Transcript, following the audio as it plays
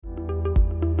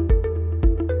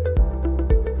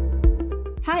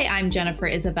Hi, I'm Jennifer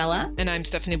Isabella. And I'm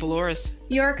Stephanie Boloris.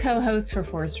 Your co-host for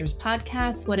Forrester's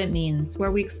podcast, What It Means,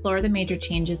 where we explore the major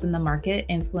changes in the market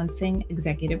influencing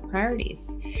executive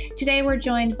priorities. Today, we're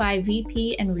joined by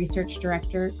VP and Research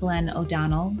Director Glenn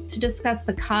O'Donnell to discuss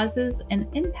the causes and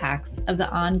impacts of the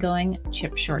ongoing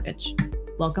chip shortage.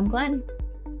 Welcome, Glenn.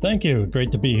 Thank you.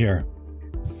 Great to be here.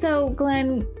 So,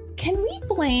 Glenn, can we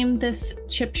blame this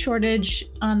chip shortage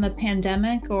on the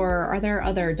pandemic, or are there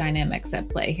other dynamics at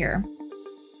play here?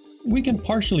 We can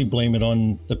partially blame it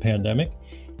on the pandemic.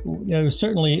 It was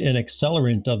certainly an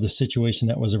accelerant of the situation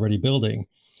that was already building.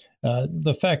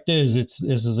 The fact is, this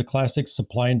is a classic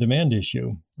supply and demand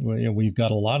issue. We've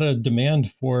got a lot of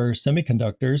demand for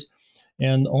semiconductors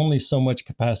and only so much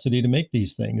capacity to make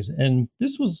these things. And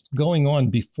this was going on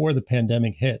before the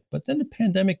pandemic hit. But then the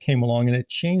pandemic came along and it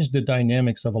changed the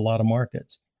dynamics of a lot of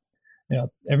markets.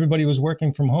 Everybody was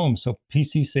working from home, so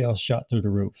PC sales shot through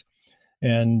the roof.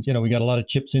 And, we got a lot of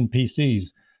chips in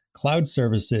PCs. Cloud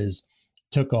services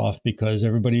took off because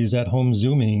everybody's at home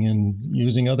Zooming and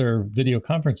using other video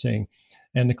conferencing,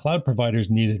 and the cloud providers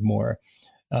needed more.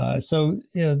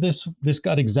 This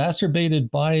got exacerbated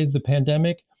by the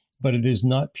pandemic, but it is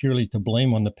not purely to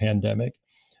blame on the pandemic.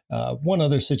 One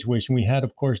other situation we had,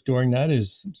 of course, during that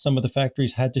is some of the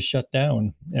factories had to shut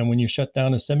down. And when you shut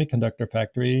down a semiconductor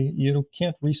factory, you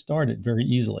can't restart it very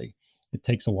easily. It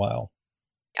takes a while.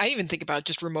 I even think about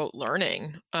just remote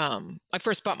learning. I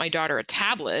first bought my daughter a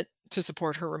tablet to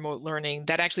support her remote learning.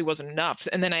 That actually wasn't enough.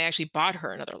 And then I actually bought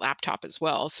her another laptop as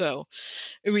well. So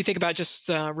we think about just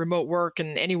remote work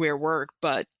and anywhere work,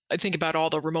 but I think about all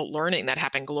the remote learning that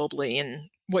happened globally and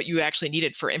what you actually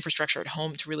needed for infrastructure at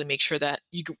home to really make sure that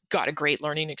you got a great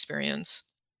learning experience.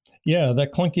 Yeah,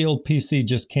 that clunky old PC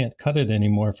just can't cut it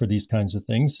anymore for these kinds of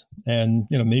things. And,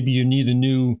 maybe you need a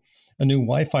new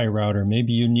Wi-Fi router.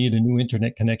 Maybe you need a new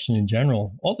internet connection in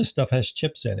general. All this stuff has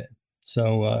chips in it.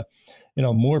 So,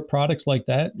 more products like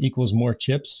that equals more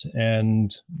chips.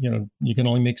 And, you can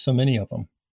only make so many of them.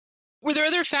 Were there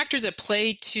other factors at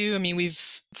play too? I mean, we've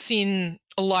seen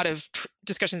a lot of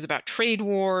discussions about trade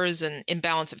wars and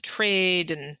imbalance of trade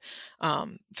and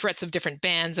threats of different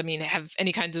bans. I mean, have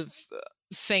any kinds of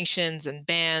sanctions and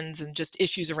bans and just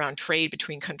issues around trade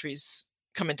between countries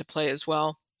come into play as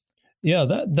well? Yeah,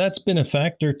 that's been a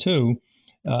factor too.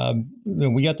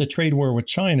 We got the trade war with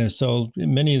China, so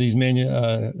many of these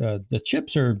the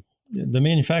chips the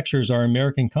manufacturers are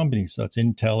American companies. So it's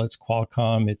Intel, it's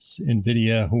Qualcomm, it's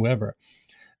Nvidia, whoever.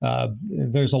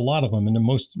 There's a lot of them, and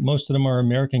most of them are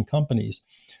American companies.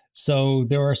 So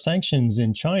there are sanctions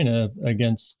in China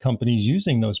against companies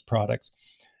using those products.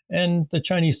 And the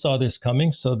Chinese saw this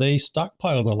coming, so they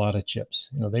stockpiled a lot of chips.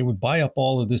 They would buy up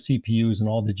all of the CPUs and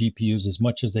all the GPUs as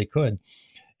much as they could.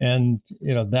 And,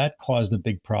 that caused a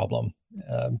big problem.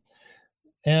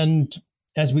 And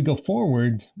as we go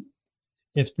forward,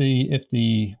 if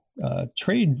the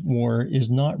trade war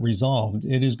is not resolved,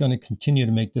 it is going to continue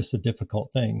to make this a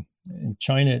difficult thing. And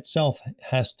China itself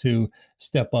has to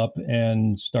step up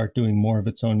and start doing more of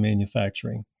its own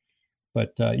manufacturing.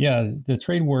 But the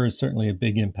trade war is certainly a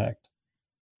big impact.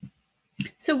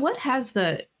 So what has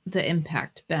the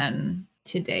impact been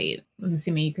to date? I'm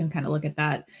assuming you can kind of look at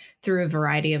that through a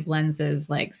variety of lenses,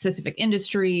 like specific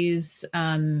industries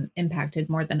impacted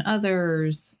more than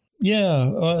others.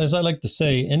 Yeah, as I like to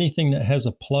say, anything that has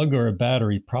a plug or a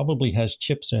battery probably has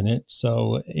chips in it.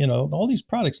 So, all these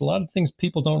products, a lot of things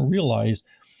people don't realize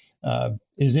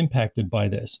is impacted by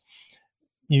this.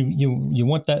 You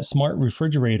want that smart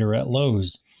refrigerator at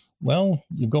Lowe's. Well,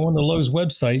 you go on the Lowe's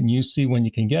website and you see when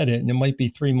you can get it, and it might be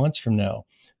 3 months from now.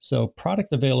 So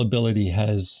product availability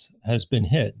has been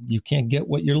hit. You can't get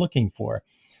what you're looking for.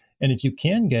 And if you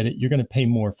can get it, you're going to pay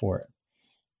more for it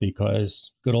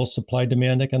because good old supply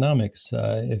demand economics.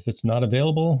 If it's not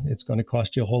available, it's going to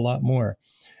cost you a whole lot more.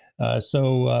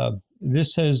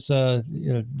 This has,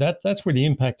 that's where the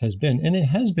impact has been. And it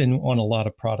has been on a lot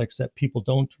of products that people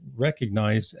don't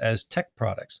recognize as tech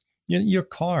products. Your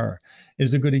car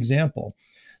is a good example.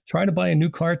 Try to buy a new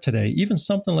car today, even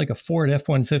something like a Ford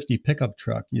F-150 pickup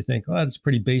truck. You think, oh, that's a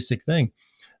pretty basic thing.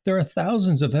 There are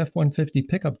thousands of F-150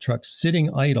 pickup trucks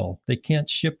sitting idle. They can't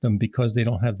ship them because they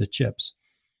don't have the chips.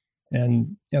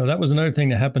 And, that was another thing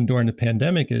that happened during the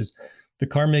pandemic is the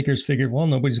car makers figured, well,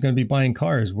 nobody's going to be buying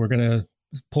cars. We're going to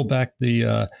pull back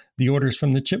the orders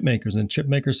from the chip makers. And chip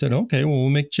makers said, okay, well, we'll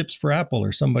make chips for Apple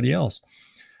or somebody else.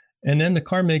 And then the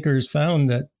car makers found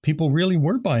that people really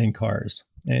were buying cars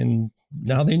and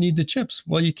now they need the chips.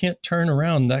 Well, you can't turn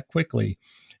around that quickly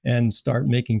and start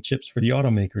making chips for the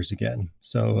automakers again.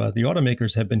 So the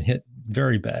automakers have been hit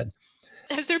very bad.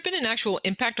 Has there been an actual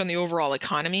impact on the overall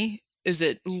economy Is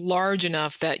it large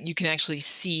enough that you can actually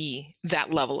see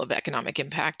that level of economic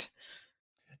impact?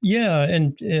 Yeah,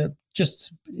 and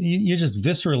just you just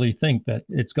viscerally think that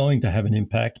it's going to have an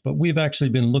impact, but we've actually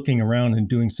been looking around and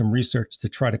doing some research to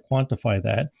try to quantify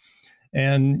that.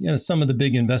 And some of the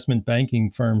big investment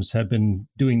banking firms have been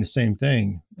doing the same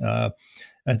thing.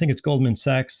 I think it's Goldman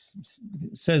Sachs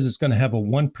says it's going to have a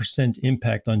 1%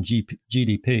 impact on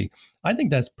GDP. I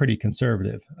think that's pretty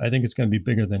conservative. I think it's going to be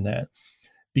bigger than that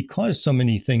because so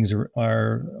many things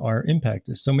are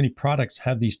impacted. So many products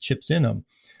have these chips in them,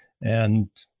 and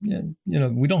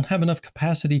we don't have enough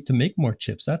capacity to make more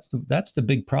chips. That's the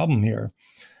big problem here.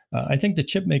 I think the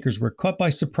chip makers were caught by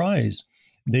surprise.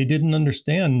 They didn't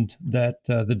understand that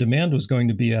the demand was going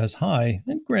to be as high.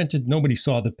 And granted, nobody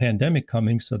saw the pandemic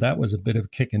coming, so that was a bit of a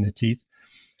kick in the teeth.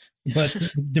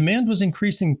 But demand was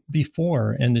increasing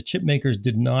before, and the chip makers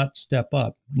did not step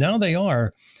up. Now they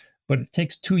are, but it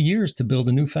takes 2 years to build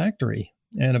a new factory,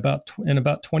 and about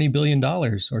 $20 billion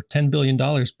or $10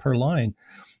 billion per line.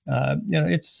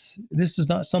 This is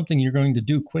not something you're going to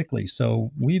do quickly.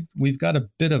 So we've got a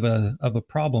bit of a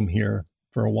problem here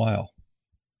for a while.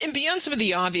 And beyond some of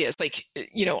the obvious, like,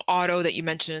 auto that you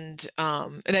mentioned,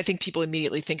 and I think people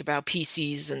immediately think about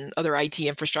PCs and other IT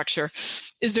infrastructure,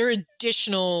 is there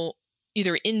additional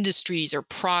either industries or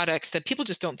products that people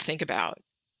just don't think about?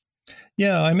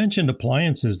 Yeah, I mentioned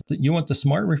appliances. You want the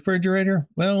smart refrigerator?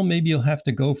 Well, maybe you'll have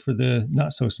to go for the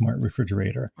not so smart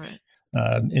refrigerator Right.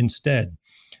 instead.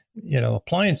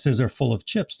 Appliances are full of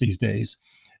chips these days.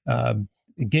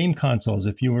 Game consoles.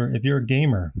 If you're a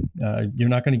gamer, you're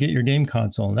not going to get your game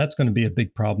console, and that's going to be a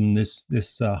big problem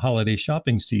this holiday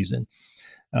shopping season.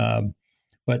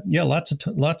 But yeah, lots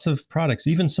of products.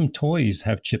 Even some toys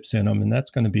have chips in them, and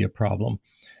that's going to be a problem.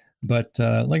 But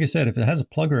like I said, if it has a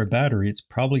plug or a battery, it's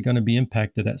probably going to be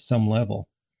impacted at some level.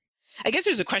 I guess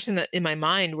there's a question that in my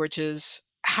mind, which is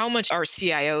how much are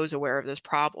CIOs aware of this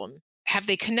problem? Have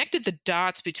they connected the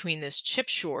dots between this chip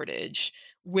shortage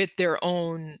with their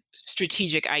own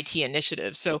strategic IT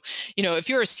initiatives? So, if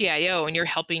you're a CIO and you're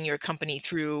helping your company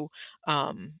through,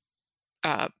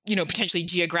 potentially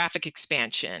geographic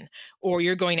expansion, or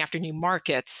you're going after new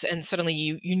markets, and suddenly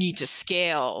you need to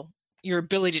scale your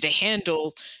ability to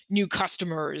handle new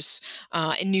customers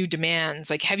and new demands.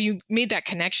 Like, have you made that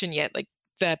connection yet? Like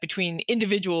that between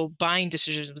individual buying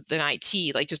decisions within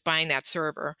IT, like just buying that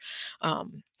server,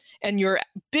 um, and your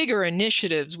bigger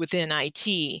initiatives within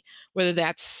IT, whether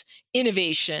that's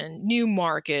innovation, new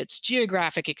markets,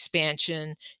 geographic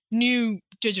expansion, new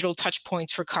digital touch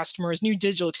points for customers, new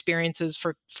digital experiences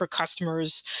for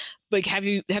customers. Like, have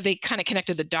they kind of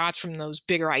connected the dots from those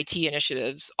bigger IT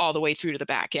initiatives all the way through to the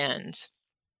back end?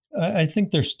 I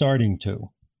think they're starting to.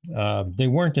 They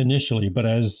weren't initially, but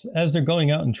as they're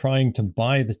going out and trying to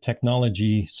buy the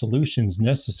technology solutions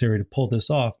necessary to pull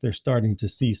this off, they're starting to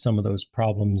see some of those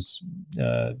problems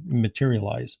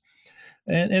materialize.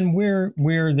 And where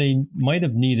they might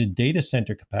have needed data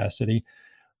center capacity,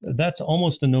 that's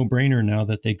almost a no-brainer now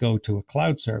that they go to a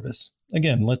cloud service.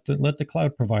 Again, let the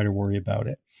cloud provider worry about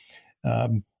it,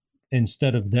 um,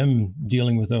 instead of them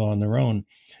dealing with it on their own.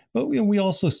 But we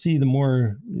also see the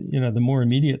more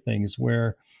immediate things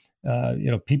where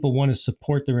people want to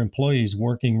support their employees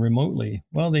working remotely.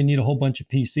 Well, they need a whole bunch of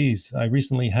PCs. I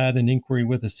recently had an inquiry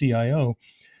with a CIO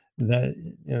that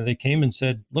they came and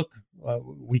said, "Look,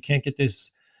 we can't get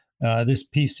this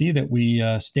PC that we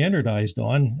standardized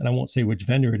on, and I won't say which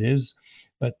vendor it is,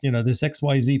 but this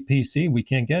XYZ PC, we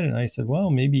can't get it." And I said,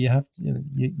 "Well, maybe you have to,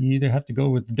 you either have to go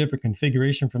with a different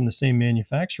configuration from the same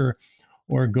manufacturer,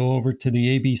 or go over to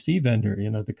the ABC vendor,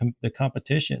 the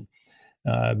competition."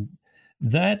 Uh,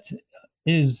 that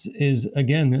is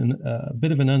again a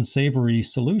bit of an unsavory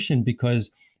solution,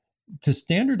 because to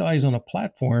standardize on a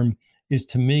platform is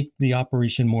to make the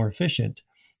operation more efficient.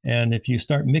 And if you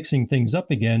start mixing things up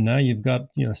again, now you've got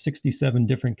 67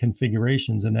 different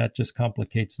configurations, and that just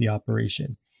complicates the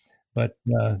operation. But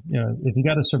if you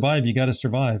got to survive, you got to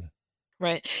survive.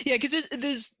 Right. Yeah, because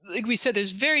there's like we said, there's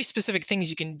very specific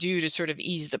things you can do to sort of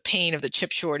ease the pain of the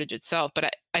chip shortage itself.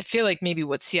 But I feel like maybe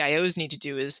what CIOs need to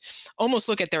do is almost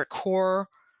look at their core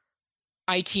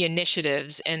IT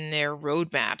initiatives and their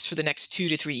roadmaps for the next 2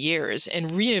 to 3 years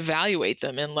and reevaluate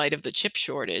them in light of the chip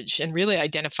shortage and really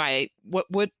identify what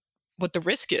the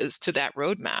risk is to that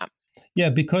roadmap. Yeah,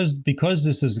 because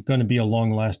this is going to be a long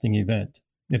lasting event.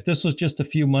 If this was just a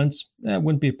few months, it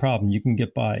wouldn't be a problem. You can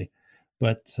get by.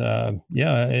 But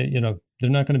yeah, they're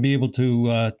not going to be able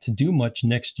to do much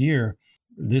next year.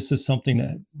 This is something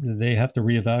that they have to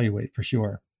reevaluate for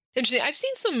sure. Interesting. I've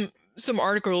seen some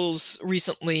articles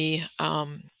recently,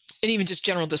 and even just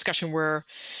general discussion where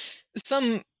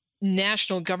some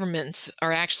national governments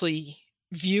are actually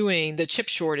viewing the chip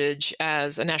shortage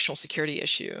as a national security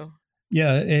issue.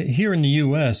 Yeah, here in the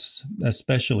US,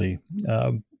 especially,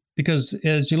 because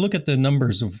as you look at the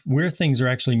numbers of where things are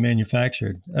actually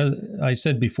manufactured, as I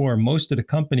said before, most of the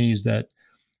companies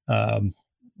um,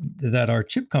 that are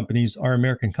chip companies are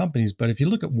American companies. But if you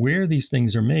look at where these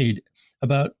things are made,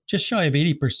 about just shy of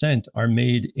 80% are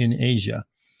made in Asia,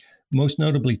 most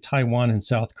notably Taiwan and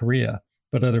South Korea,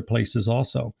 but other places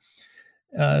also.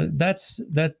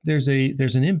 That there's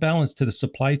an imbalance to the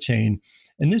supply chain,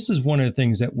 and this is one of the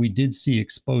things that we did see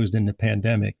exposed in the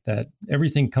pandemic, that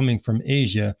everything coming from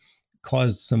Asia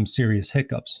caused some serious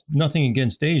hiccups. Nothing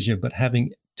against Asia, but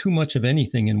having too much of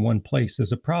anything in one place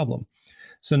is a problem.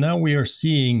 So now we are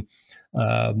seeing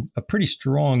a pretty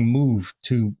strong move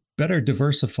to better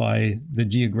diversify the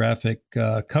geographic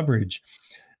coverage.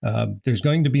 There's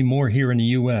going to be more here in the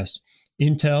US.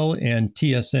 Intel and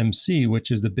TSMC, which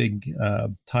is the big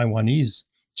Taiwanese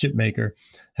chip maker,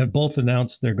 have both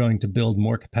announced they're going to build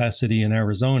more capacity in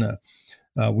Arizona.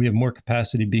 We have more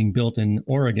capacity being built in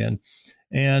Oregon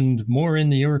and more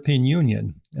in the European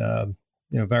Union,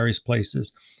 various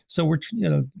places. So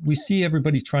we see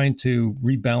everybody trying to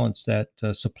rebalance that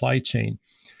supply chain.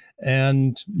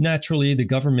 And naturally, the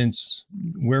governments,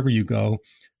 wherever you go,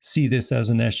 see this as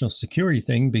a national security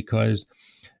thing, because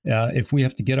if we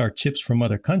have to get our chips from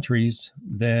other countries,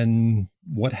 then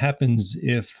what happens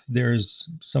if there's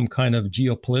some kind of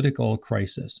geopolitical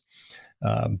crisis?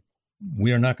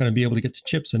 We are not going to be able to get the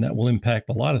chips, and that will impact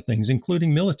a lot of things,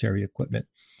 including military equipment.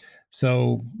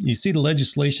 So you see the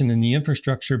legislation in the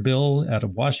infrastructure bill out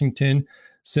of Washington,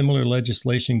 similar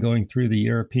legislation going through the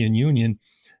European Union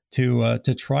to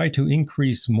try to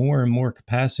increase more and more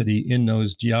capacity in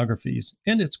those geographies.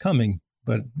 And it's coming,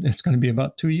 but it's going to be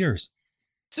about 2 years.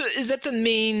 So is that the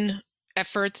main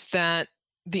efforts that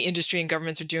the industry and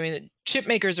governments are doing? That chip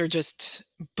makers are just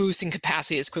boosting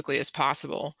capacity as quickly as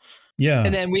possible. Yeah.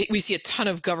 And then we see a ton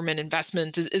of government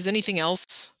investment. Is anything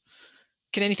else,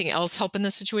 can anything else help in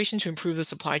this situation to improve the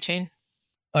supply chain?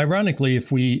 Ironically,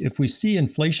 if we see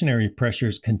inflationary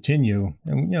pressures continue,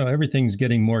 and everything's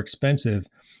getting more expensive,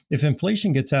 if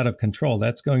inflation gets out of control,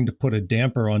 that's going to put a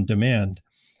damper on demand.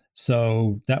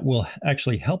 So that will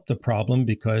actually help the problem,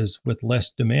 because with less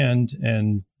demand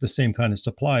and the same kind of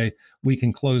supply, we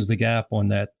can close the gap on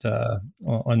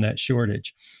that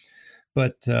shortage.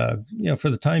 But for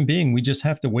the time being, we just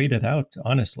have to wait it out,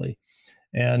 honestly.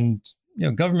 And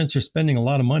governments are spending a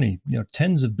lot of money,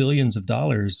 tens of billions of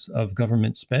dollars of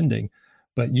government spending,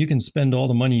 but you can spend all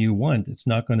the money you want. It's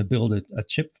not going to build a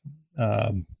chip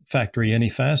factory any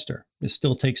faster. It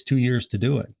still takes 2 years to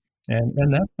do it.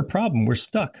 And that's the problem. We're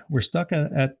stuck. We're stuck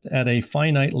at a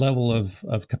finite level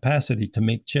of capacity to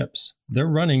make chips. They're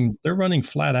running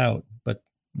flat out, but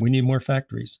we need more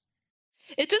factories.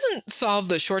 It doesn't solve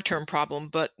the short-term problem,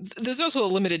 but there's also a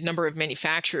limited number of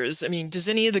manufacturers. I mean, does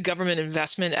any of the government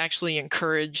investment actually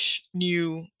encourage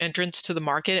new entrants to the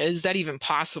market? Is that even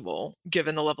possible,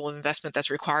 given the level of investment that's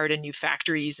required in new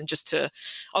factories and just to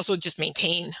also just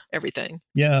maintain everything?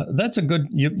 Yeah, that's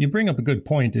you bring up a good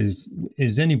point.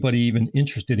 Is anybody even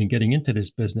interested in getting into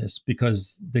this business?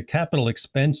 Because the capital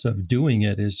expense of doing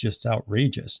it is just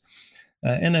outrageous.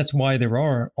 And that's why there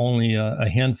are only a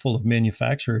handful of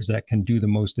manufacturers that can do the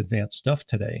most advanced stuff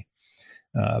today.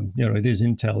 It is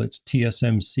Intel, it's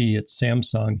TSMC, it's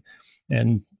Samsung,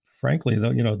 and frankly,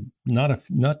 though,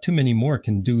 not too many more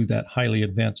can do that highly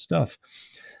advanced stuff.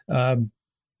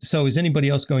 So, is anybody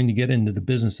else going to get into the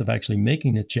business of actually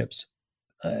making the chips?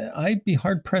 I'd be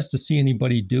hard pressed to see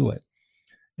anybody do it.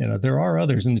 There are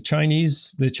others, and the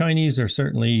Chinese are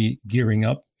certainly gearing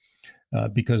up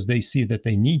because they see that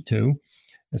they need to.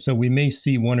 And so we may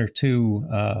see one or two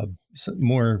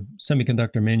more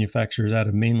semiconductor manufacturers out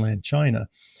of mainland China.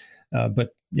 But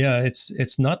yeah,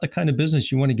 it's not the kind of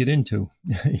business you want to get into.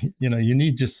 You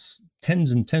need just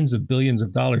tens and tens of billions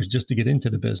of dollars just to get into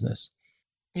the business.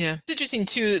 Yeah, it's interesting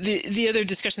too. The other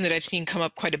discussion that I've seen come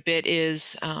up quite a bit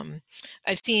is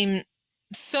I've seen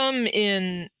some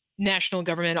in national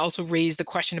government also raise the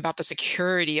question about the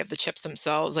security of the chips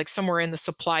themselves. Like somewhere in the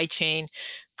supply chain,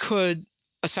 could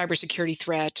a cybersecurity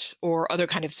threat or other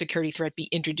kind of security threat be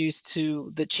introduced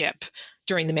to the chip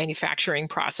during the manufacturing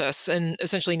process? And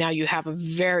essentially now you have a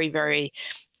very, very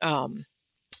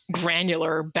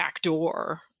granular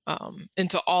backdoor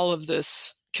into all of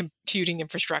this computing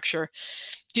infrastructure.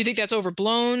 Do you think that's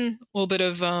overblown? A little bit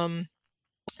of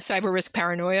cyber risk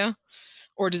paranoia?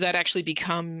 Or does that actually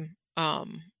become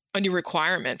a new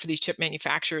requirement for these chip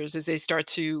manufacturers as they start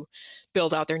to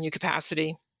build out their new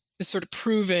capacity? Is sort of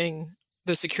proving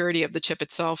the security of the chip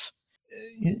itself?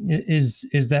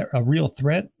 Is that a real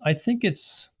threat? I think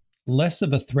it's less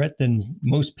of a threat than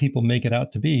most people make it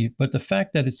out to be, but the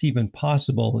fact that it's even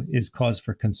possible is cause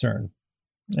for concern.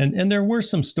 And there were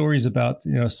some stories about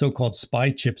so-called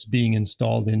spy chips being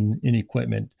installed in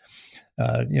equipment.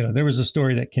 There was a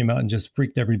story that came out and just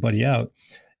freaked everybody out,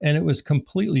 and it was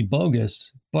completely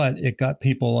bogus, but it got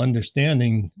people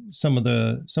understanding some of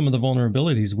the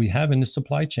vulnerabilities we have in the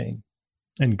supply chain.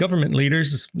 And government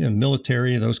leaders,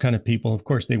 military, those kind of people, of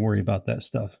course, they worry about that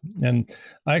stuff. And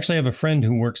I actually have a friend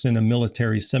who works in a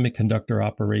military semiconductor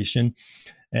operation,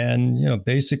 and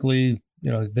basically,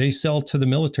 they sell to the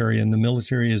military, and the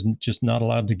military is just not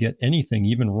allowed to get anything,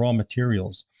 even raw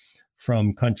materials,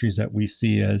 from countries that we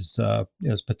see as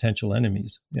potential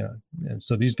enemies. And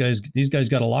so these guys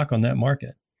got a lock on that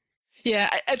market. Yeah,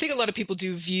 I think a lot of people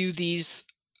do view these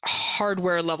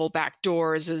hardware level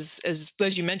backdoors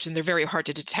as you mentioned, they're very hard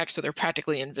to detect, so they're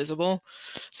practically invisible.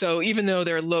 So even though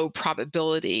they're low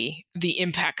probability, the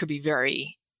impact could be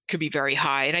very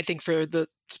high. And I think for the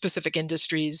specific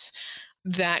industries,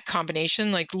 that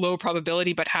combination, like low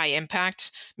probability but high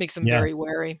impact, makes them Yeah. very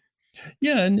wary.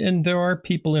 Yeah, and there are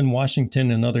people in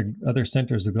Washington and other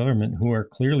centers of government who are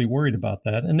clearly worried about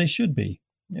that, and they should be.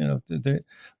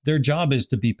 Their job is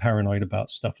to be paranoid about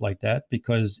stuff like that,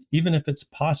 because even if it's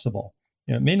possible,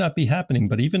 it may not be happening,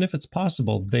 but even if it's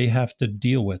possible, they have to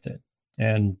deal with it.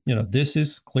 And this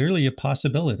is clearly a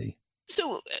possibility.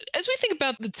 So as we think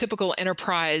about the typical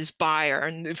enterprise buyer,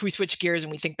 and if we switch gears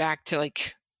and we think back to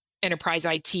like enterprise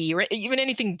IT or even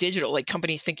anything digital, like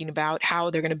companies thinking about how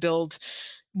they're going to build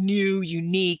new,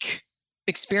 unique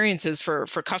experiences for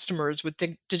customers with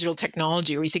digital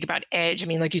technology, or you think about edge. I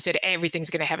mean, like you said, everything's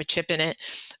going to have a chip in it.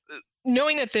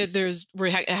 Knowing that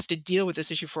we have to deal with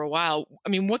this issue for a while, I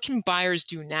mean, what can buyers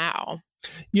do now?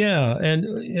 Yeah, and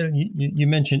you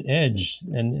mentioned edge,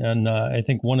 and I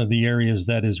think one of the areas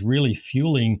that is really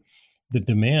fueling the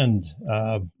demand,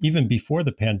 even before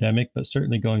the pandemic, but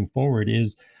certainly going forward,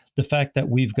 is the fact that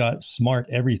we've got smart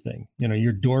everything.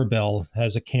 Your doorbell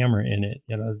has a camera in it.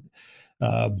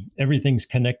 Everything's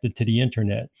connected to the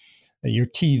internet. Your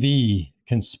TV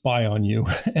can spy on you,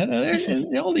 and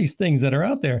all these things that are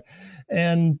out there,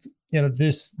 and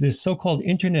this so-called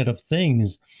Internet of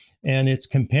Things and its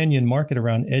companion market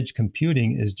around edge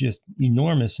computing is just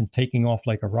enormous and taking off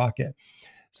like a rocket.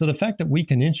 So the fact that we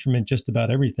can instrument just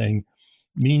about everything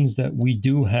means that we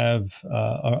do have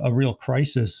a real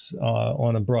crisis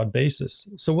on a broad basis.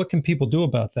 So what can people do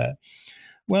about that?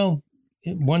 Well,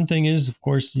 one thing is, of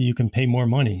course, you can pay more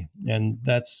money, and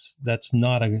that's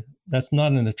not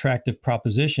an attractive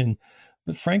proposition.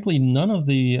 But frankly, none of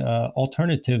the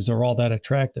alternatives are all that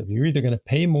attractive. You're either going to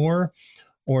pay more,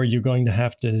 or you're going to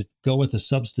have to go with a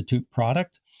substitute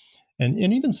product. And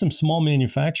even some small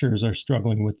manufacturers are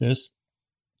struggling with this.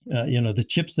 The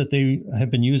chips that they have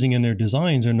been using in their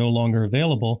designs are no longer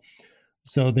available.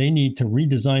 So they need to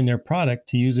redesign their product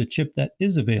to use a chip that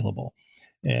is available.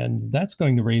 And that's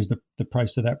going to raise the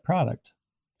price of that product.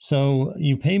 So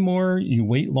you pay more, you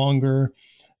wait longer.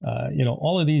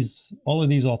 All of these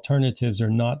alternatives are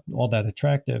not all that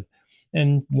attractive.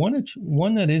 And one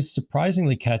that is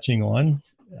surprisingly catching on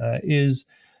is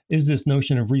this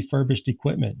notion of refurbished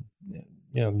equipment.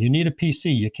 You need a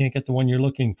PC, you can't get the one you're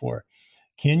looking for.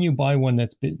 Can you buy one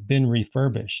that's been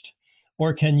refurbished,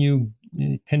 or can you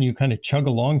kind of chug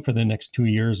along for the next 2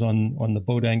 years on the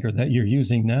boat anchor that you're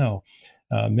using now?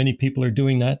 Many people are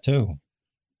doing that too.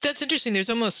 That's interesting. There's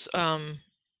almost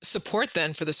support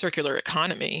then for the circular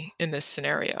economy in this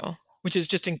scenario, which is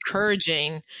just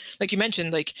encouraging. Like you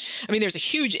mentioned, I mean, there's a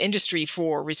huge industry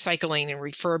for recycling and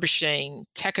refurbishing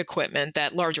tech equipment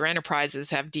that larger enterprises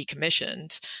have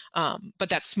decommissioned, but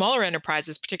that smaller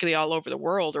enterprises, particularly all over the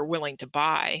world, are willing to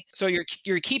buy. So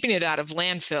you're keeping it out of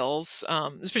landfills,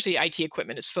 especially IT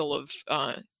equipment is full of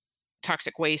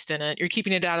toxic waste in it. You're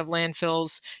keeping it out of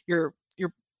landfills. You're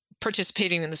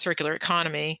participating in the circular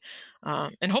economy,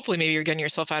 and hopefully maybe you're getting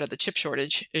yourself out of the chip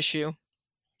shortage issue.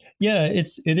 Yeah, it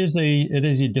is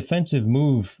a defensive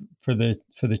move for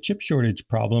the chip shortage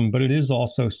problem, but it is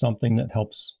also something that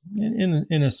helps in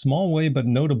a small way but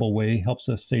notable way, helps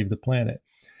us save the planet.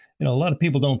 A lot of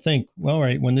people don't think, well, all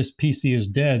right, when this PC is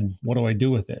dead, what do I do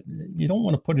with it? You don't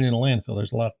want to put it in a landfill.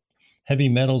 There's a lot of heavy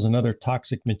metals and other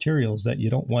toxic materials that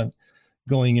you don't want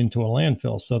going into a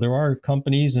landfill. So there are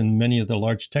companies, and many of the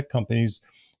large tech companies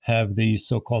have these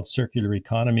so-called circular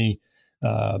economy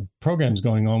programs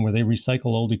going on where they recycle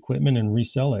old equipment and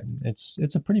resell it.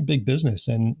 It's a pretty big business,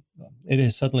 and it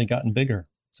has suddenly gotten bigger.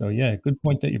 So yeah, good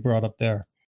point that you brought up there.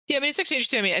 Yeah, I mean, it's actually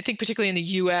interesting. I mean, I think particularly in the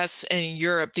U.S. and in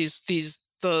Europe,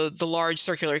 the large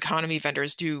circular economy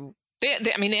vendors do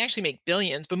They actually make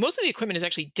billions, but most of the equipment is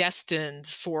actually destined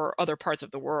for other parts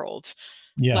of the world,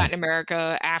 Yeah. Latin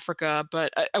America, Africa.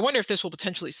 But I wonder if this will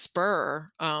potentially spur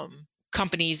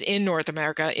companies in North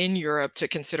America, in Europe, to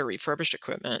consider refurbished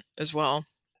equipment as well.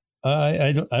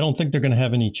 I don't think they're going to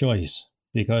have any choice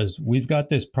because we've got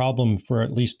this problem for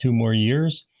at least 2 more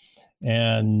years.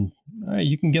 And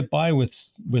you can get by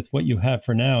with what you have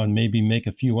for now and maybe make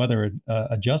a few other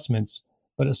adjustments.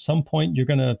 But at some point, you're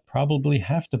going to probably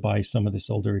have to buy some of this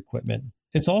older equipment.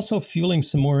 It's also fueling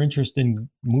some more interest in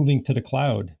moving to the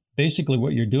cloud. Basically,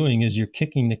 what you're doing is you're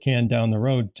kicking the can down the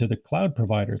road to the cloud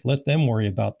providers. Let them worry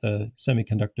about the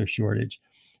semiconductor shortage.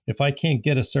 If I can't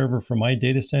get a server for my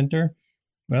data center,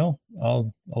 well,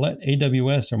 I'll let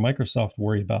AWS or Microsoft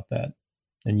worry about that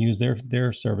and use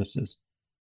their services.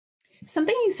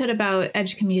 Something you said about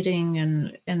edge computing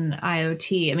and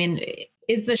IoT. I mean,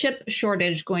 is the chip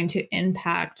shortage going to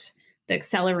impact the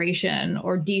acceleration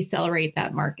or decelerate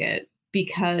that market?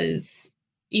 Because,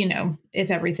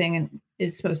 if everything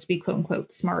is supposed to be quote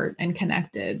unquote smart and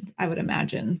connected, I would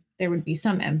imagine there would be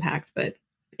some impact, but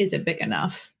is it big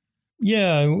enough?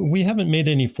 Yeah, we haven't made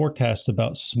any forecasts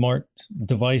about smart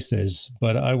devices,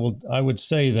 but I would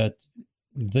say that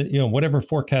whatever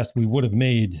forecast we would have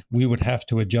made, we would have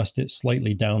to adjust it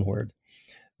slightly downward.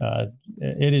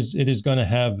 It is going to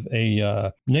have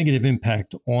a negative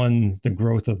impact on the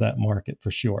growth of that market for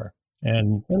sure.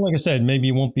 And like I said, maybe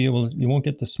you won't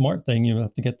get the smart thing. You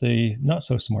have to get the not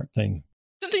so smart thing.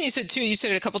 Something you said too, you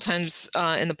said it a couple times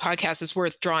in the podcast, is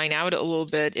worth drawing out a little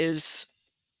bit, is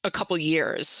a couple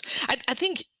years. I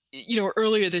think,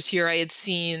 earlier this year I had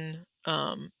seen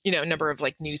a number of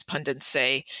like news pundits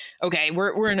say, okay,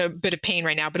 we're in a bit of pain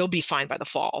right now, but it'll be fine by the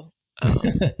fall.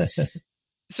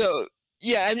 So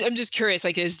yeah, I'm just curious,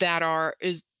 like, is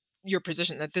your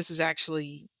position that this is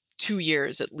actually 2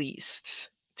 years at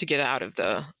least to get out of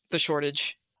the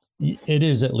shortage? It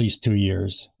is at least 2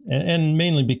 years, and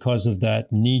mainly because of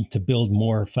that need to build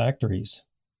more factories.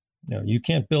 You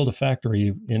can't build a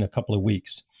factory in a couple of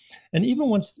weeks. And even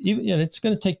it's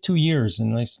going to take 2 years.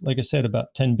 And like I said,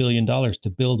 about $10 billion to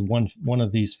build one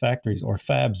of these factories, or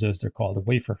fabs, as they're called, a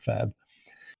wafer fab.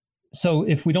 So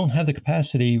if we don't have the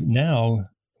capacity now,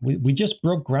 we just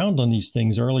broke ground on these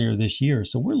things earlier this year.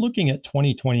 So we're looking at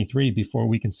 2023 before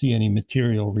we can see any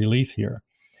material relief here.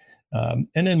 And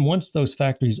then once those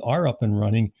factories are up and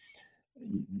running,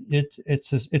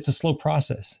 it's a slow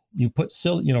process. You put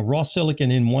raw silicon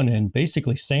in one end,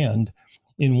 basically sand,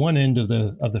 in one end of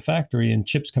the factory, and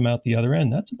chips come out the other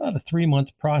end. That's about a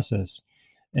 3-month process,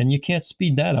 and you can't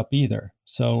speed that up either.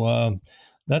 So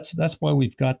that's why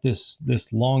we've got this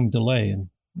long delay, and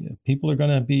people are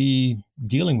going to be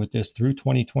dealing with this through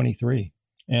 2023,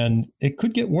 and it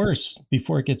could get worse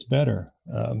before it gets better.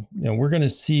 We're going to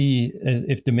see,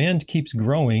 if demand keeps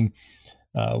growing,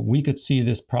 we could see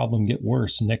this problem get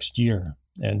worse next year,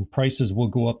 and prices will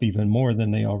go up even more than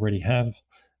they already have.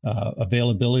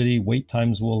 Availability, wait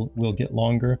times will get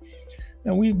longer,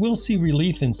 and we will see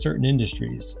relief in certain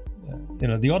industries.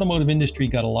 The automotive industry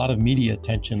got a lot of media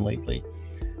attention lately,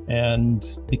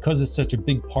 and because it's such a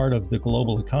big part of the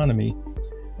global economy,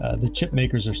 the chip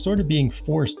makers are sort of being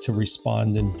forced to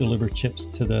respond and deliver chips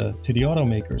to the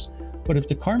automakers. But if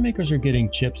the car makers are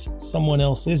getting chips, someone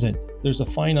else isn't. There's a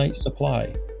finite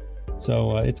supply,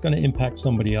 so it's going to impact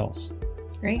somebody else.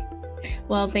 Great.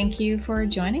 Well, thank you for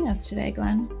joining us today,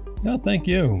 Glenn. No, thank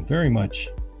you very much.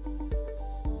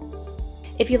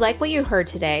 If you like what you heard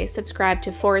today, subscribe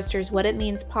to Forrester's What It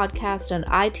Means podcast on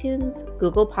iTunes,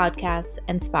 Google Podcasts,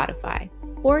 and Spotify,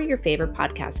 or your favorite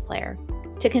podcast player.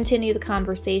 To continue the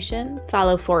conversation,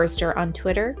 follow Forrester on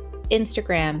Twitter,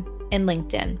 Instagram, and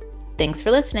LinkedIn. Thanks for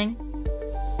listening.